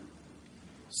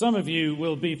Some of you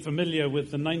will be familiar with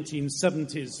the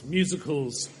 1970s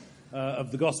musicals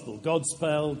of the gospel,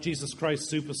 Godspell, Jesus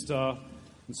Christ Superstar,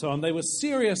 and so on. They were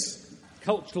serious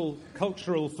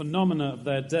cultural phenomena of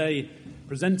their day,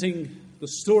 presenting the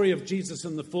story of Jesus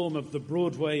in the form of the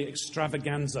Broadway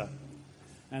extravaganza.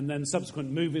 And then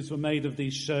subsequent movies were made of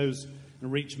these shows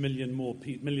and reached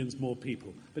millions more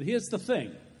people. But here's the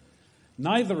thing.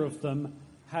 Neither of them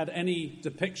had any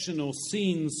depiction or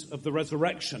scenes of the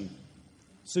resurrection.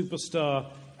 Superstar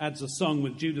adds a song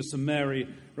with Judas and Mary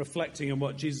reflecting on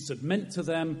what Jesus had meant to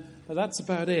them, but that's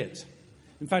about it.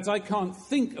 In fact, I can't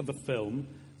think of a film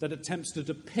that attempts to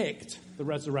depict the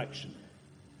resurrection.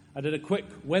 I did a quick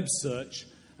web search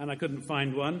and I couldn't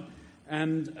find one,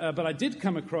 but I did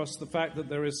come across the fact that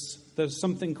there's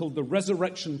something called the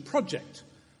Resurrection Project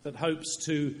that hopes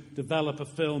to develop a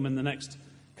film in the next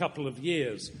couple of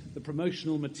years. The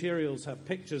promotional materials have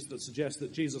pictures that suggest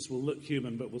that Jesus will look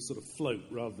human but will sort of float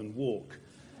rather than walk.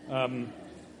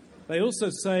 They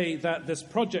also say that this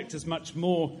project is much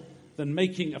more than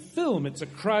making a film. It's a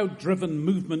crowd-driven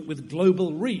movement with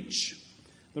global reach.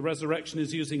 The resurrection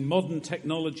is using modern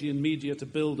technology and media to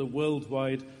build a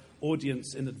worldwide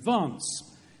audience in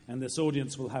advance, and this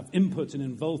audience will have input and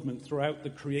involvement throughout the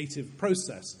creative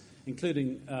process,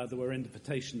 including there were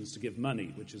invitations to give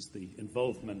money, which is the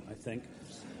involvement, I think.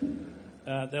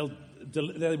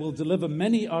 They will deliver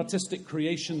many artistic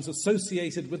creations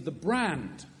associated with the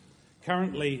brand.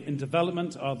 Currently in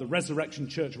development are the Resurrection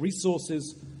Church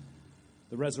resources,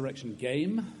 the Resurrection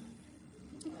game,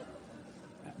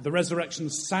 the Resurrection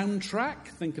soundtrack,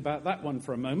 think about that one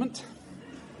for a moment,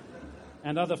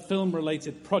 and other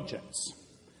film-related projects.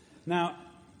 Now,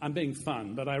 I'm being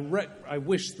fun, but I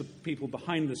wish the people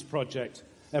behind this project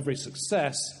every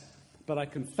success, but I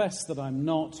confess that I'm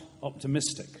not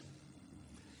optimistic.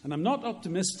 And I'm not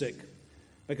optimistic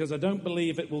because I don't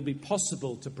believe it will be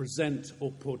possible to present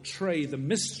or portray the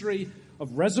mystery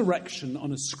of resurrection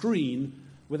on a screen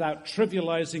without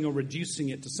trivializing or reducing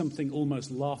it to something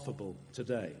almost laughable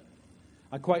today.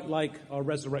 I quite like our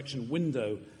resurrection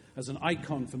window as an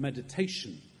icon for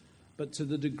meditation. But to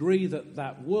the degree that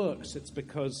that works, it's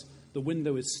because the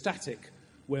window is static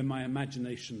where my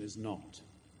imagination is not.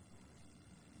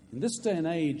 In this day and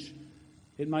age,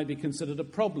 it might be considered a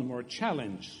problem or a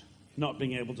challenge not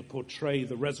being able to portray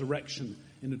the resurrection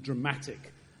in a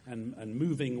dramatic and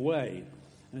moving way.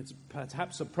 And it's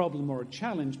perhaps a problem or a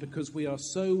challenge because we are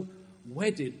so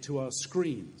wedded to our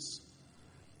screens.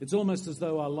 It's almost as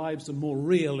though our lives are more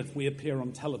real if we appear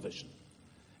on television.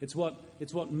 It's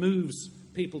what moves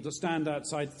people to stand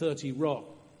outside 30 Rock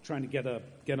trying to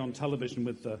get on television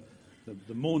with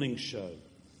the morning show.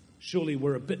 Surely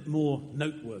we're a bit more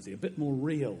noteworthy, a bit more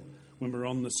real when we're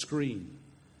on the screen.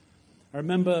 I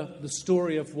remember the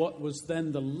story of what was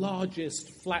then the largest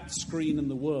flat screen in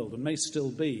the world, and may still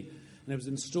be, and it was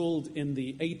installed in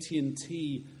the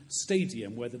AT&T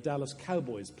Stadium where the Dallas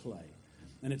Cowboys play.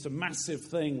 And it's a massive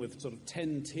thing with sort of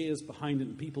 10 tiers behind it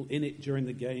and people in it during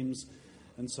the games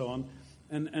and so on.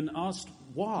 And asked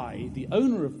why, the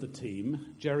owner of the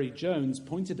team, Jerry Jones,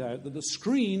 pointed out that the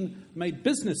screen made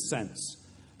business sense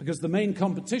because the main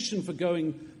competition for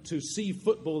going to see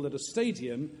football at a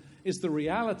stadium is the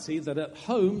reality that at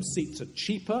home seats are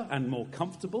cheaper and more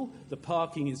comfortable, the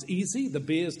parking is easy, the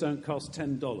beers don't cost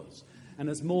 $10. And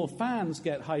as more fans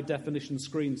get high-definition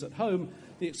screens at home,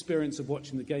 the experience of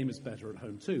watching the game is better at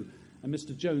home too. And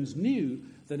Mr. Jones knew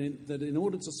that in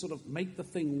order to sort of make the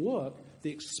thing work,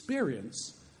 the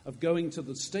experience of going to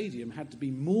the stadium had to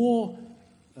be more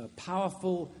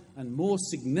powerful and more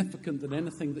significant than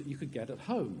anything that you could get at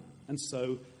home. And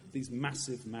so these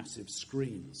massive, massive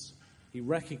screens. He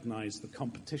recognized the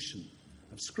competition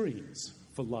of screens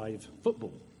for live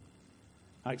football.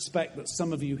 I expect that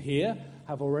some of you here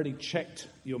have already checked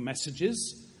your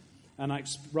messages, and I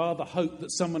rather hope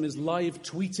that someone is live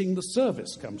tweeting the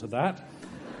service, come to that.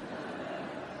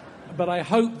 But I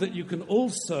hope that you can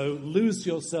also lose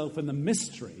yourself in the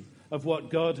mystery of what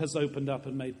God has opened up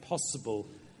and made possible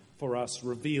for us,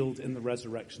 revealed in the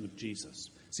resurrection of Jesus.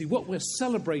 See, what we're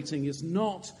celebrating is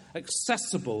not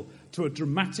accessible to a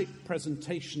dramatic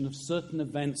presentation of certain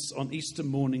events on Easter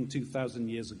morning 2,000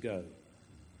 years ago.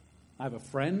 I have a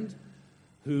friend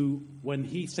who, when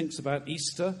he thinks about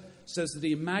Easter, says that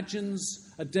he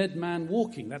imagines a dead man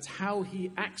walking. That's how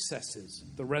he accesses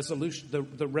the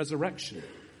resurrection.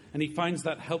 And he finds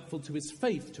that helpful to his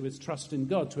faith, to his trust in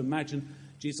God, to imagine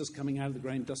Jesus coming out of the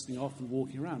grave, dusting off and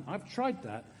walking around. I've tried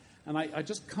that, and I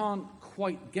just can't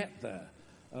quite get there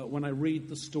when I read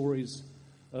the stories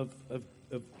of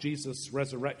Jesus'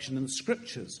 resurrection in the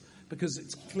Scriptures, because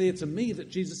it's clear to me that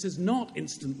Jesus is not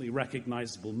instantly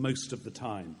recognizable most of the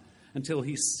time. until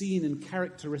he's seen in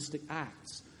characteristic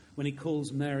acts, when he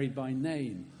calls Mary by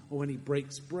name, or when he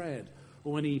breaks bread,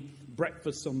 or when he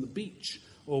breakfasts on the beach,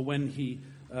 or when he,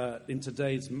 in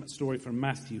today's story from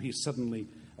Matthew, he suddenly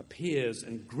appears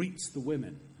and greets the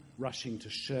women rushing to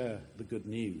share the good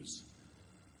news.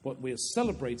 What we're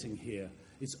celebrating here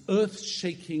is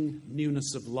earth-shaking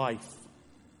newness of life.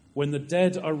 When the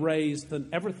dead are raised, then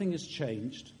everything is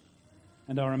changed,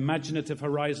 and our imaginative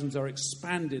horizons are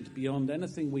expanded beyond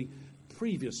anything we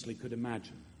previously could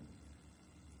imagine.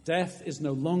 Death is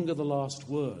no longer the last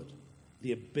word,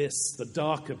 the abyss, the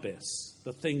dark abyss,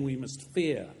 the thing we must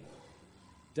fear.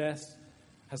 Death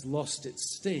has lost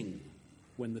its sting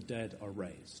when the dead are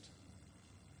raised.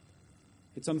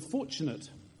 It's unfortunate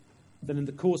that in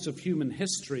the course of human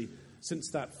history,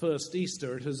 since that first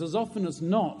Easter, it has as often as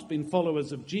not been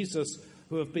followers of Jesus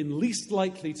who have been least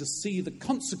likely to see the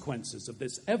consequences of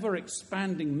this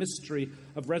ever-expanding mystery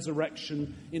of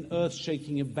resurrection in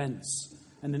earth-shaking events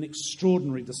and in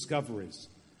extraordinary discoveries.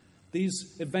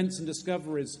 These events and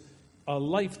discoveries are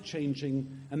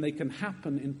life-changing, and they can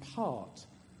happen in part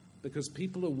because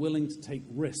people are willing to take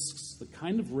risks, the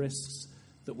kind of risks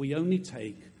that we only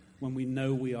take when we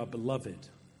know we are beloved,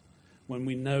 when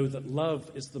we know that love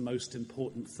is the most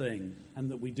important thing and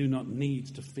that we do not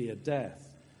need to fear death.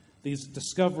 These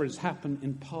discoveries happen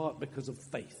in part because of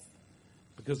faith,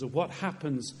 because of what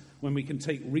happens when we can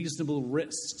take reasonable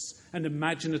risks and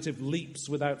imaginative leaps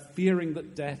without fearing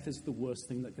that death is the worst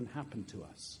thing that can happen to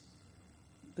us.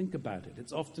 Think about it.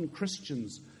 It's often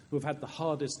Christians who have had the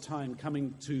hardest time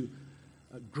coming to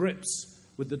grips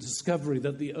with the discovery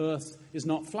that the earth is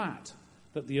not flat,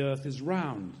 that the earth is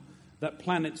round, that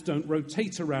planets don't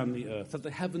rotate around the earth, that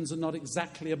the heavens are not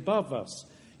exactly above us.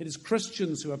 It is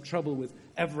Christians who have trouble with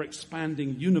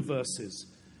ever-expanding universes,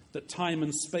 that time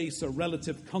and space are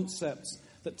relative concepts,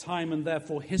 that time and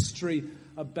therefore history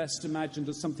are best imagined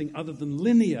as something other than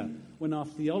linear, when our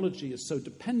theology is so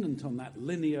dependent on that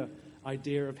linear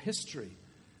idea of history.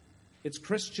 It's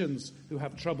Christians who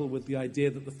have trouble with the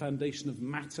idea that the foundation of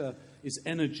matter is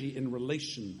energy in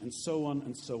relation, and so on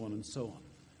and so on and so on.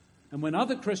 And when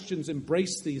other Christians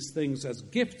embrace these things as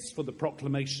gifts for the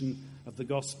proclamation of the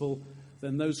gospel,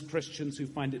 then those Christians who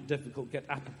find it difficult get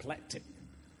apoplectic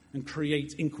and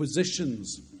create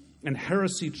inquisitions and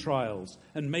heresy trials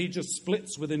and major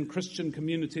splits within Christian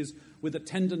communities with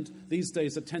these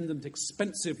days attendant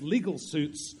expensive legal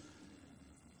suits,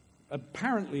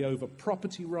 apparently over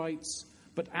property rights,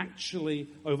 but actually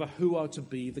over who are to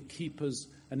be the keepers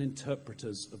and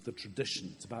interpreters of the tradition.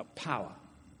 It's about power.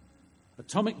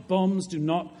 Atomic bombs do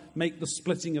not make the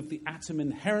splitting of the atom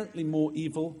inherently more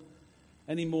evil,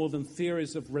 any more than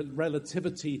theories of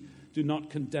relativity do not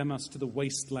condemn us to the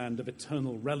wasteland of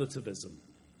eternal relativism.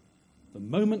 The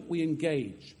moment we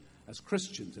engage as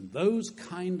Christians in those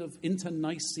kind of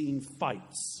internecine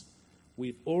fights,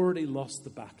 we've already lost the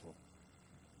battle.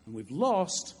 And we've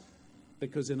lost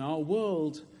because in our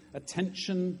world,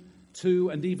 attention to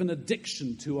and even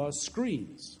addiction to our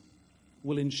screens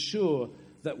will ensure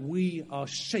that we are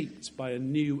shaped by a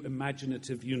new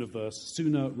imaginative universe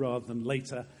sooner rather than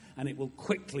later, and it will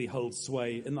quickly hold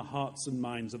sway in the hearts and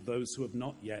minds of those who have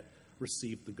not yet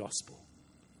received the gospel.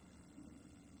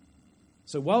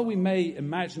 So while we may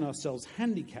imagine ourselves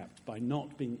handicapped by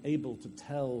not being able to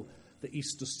tell the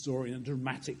Easter story in a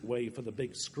dramatic way for the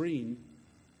big screen,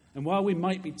 and while we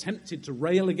might be tempted to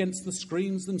rail against the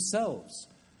screens themselves,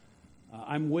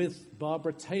 I'm with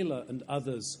Barbara Taylor and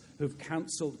others who've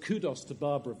counseled. Kudos to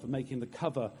Barbara for making the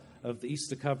cover of the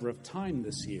Easter cover of Time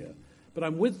this year. But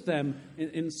I'm with them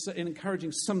in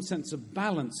encouraging some sense of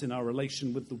balance in our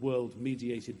relation with the world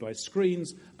mediated by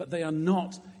screens, but they are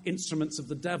not instruments of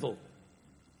the devil.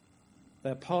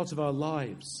 They're part of our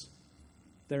lives.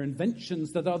 They're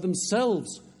inventions that are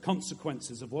themselves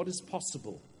consequences of what is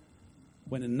possible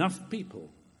when enough people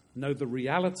know the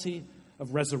reality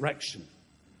of resurrection,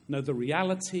 know the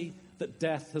reality that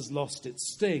death has lost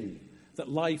its sting, that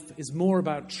life is more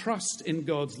about trust in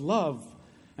God's love,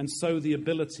 and so the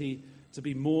ability to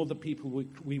be more the people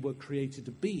we were created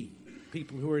to be,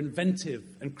 people who are inventive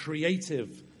and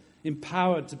creative,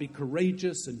 empowered to be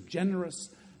courageous and generous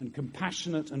and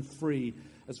compassionate and free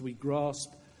as we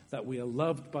grasp that we are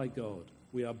loved by God,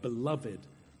 we are beloved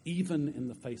even in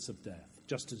the face of death.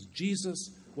 Just as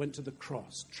Jesus went to the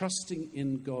cross, trusting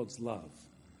in God's love,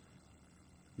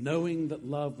 knowing that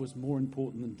love was more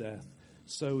important than death,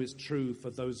 so is true for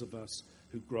those of us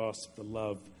who grasp the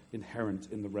love inherent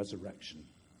in the resurrection.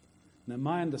 Now,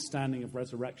 my understanding of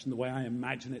resurrection, the way I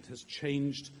imagine it, has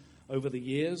changed over the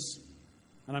years,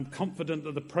 and I'm confident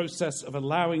that the process of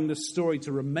allowing this story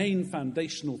to remain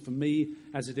foundational for me,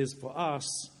 as it is for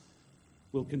us,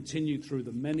 will continue through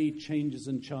the many changes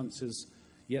and chances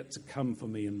yet to come for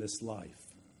me in this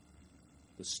life.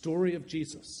 The story of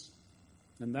Jesus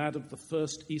and that of the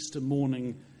first Easter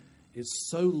morning is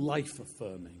so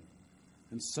life-affirming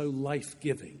and so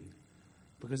life-giving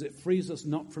because it frees us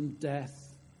not from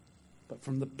death, but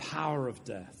from the power of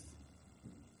death.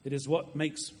 It is what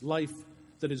makes life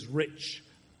that is rich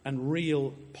and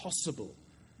real possible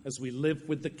as we live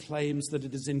with the claims that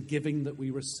it is in giving that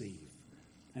we receive,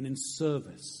 and in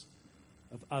service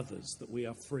of others that we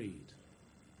are freed,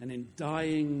 and in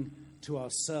dying to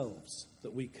ourselves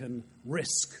that we can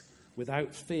risk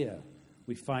without fear.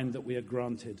 We find that we are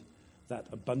granted that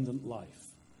abundant life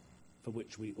for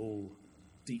which we all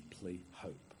deeply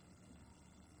hope.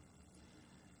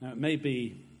 Now, it may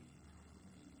be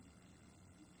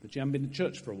that you haven't been to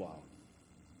church for a while,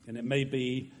 and it may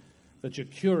be that you're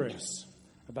curious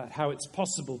about how it's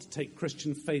possible to take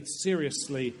Christian faith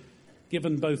seriously,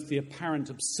 given both the apparent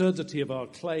absurdity of our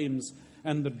claims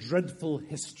and the dreadful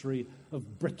history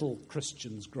of brittle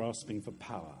Christians grasping for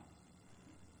power.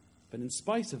 But in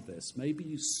spite of this, maybe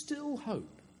you still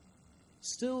hope.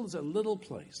 Still there's a little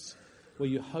place where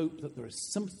you hope that there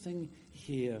is something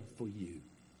here for you.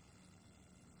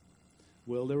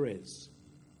 Well, there is.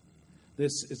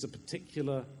 This is a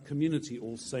particular community,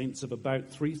 All Saints, of about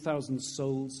 3,000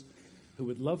 souls who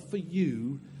would love for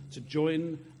you to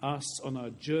join us on our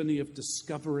journey of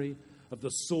discovery of the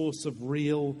source of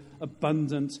real,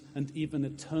 abundant, and even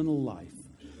eternal life,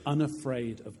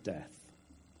 unafraid of death.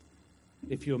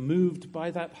 If you're moved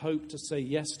by that hope to say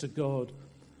yes to God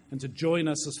and to join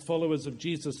us as followers of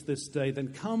Jesus this day,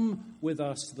 then come with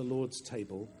us to the Lord's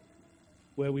table,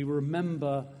 where we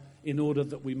remember in order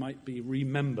that we might be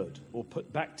remembered or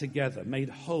put back together, made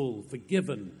whole,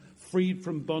 forgiven, freed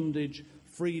from bondage,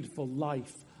 freed for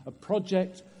life, a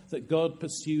project that God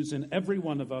pursues in every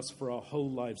one of us for our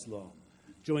whole lives long.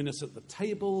 Join us at the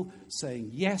table,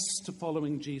 saying yes to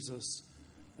following Jesus,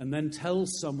 and then tell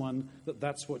someone that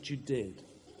that's what you did,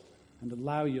 and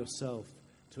allow yourself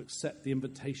to accept the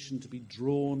invitation to be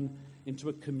drawn into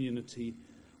a community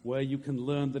where you can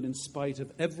learn that in spite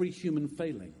of every human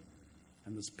failing,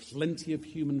 and there's plenty of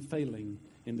human failing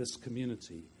in this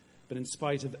community, but in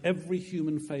spite of every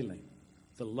human failing,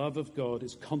 the love of God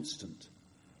is constant,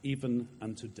 even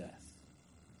unto death.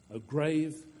 O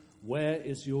grave, where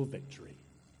is your victory?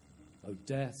 O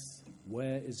death,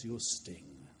 where is your sting?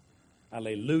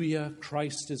 Alleluia,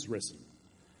 Christ is risen.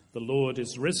 The Lord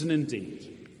is risen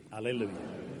indeed. Alleluia.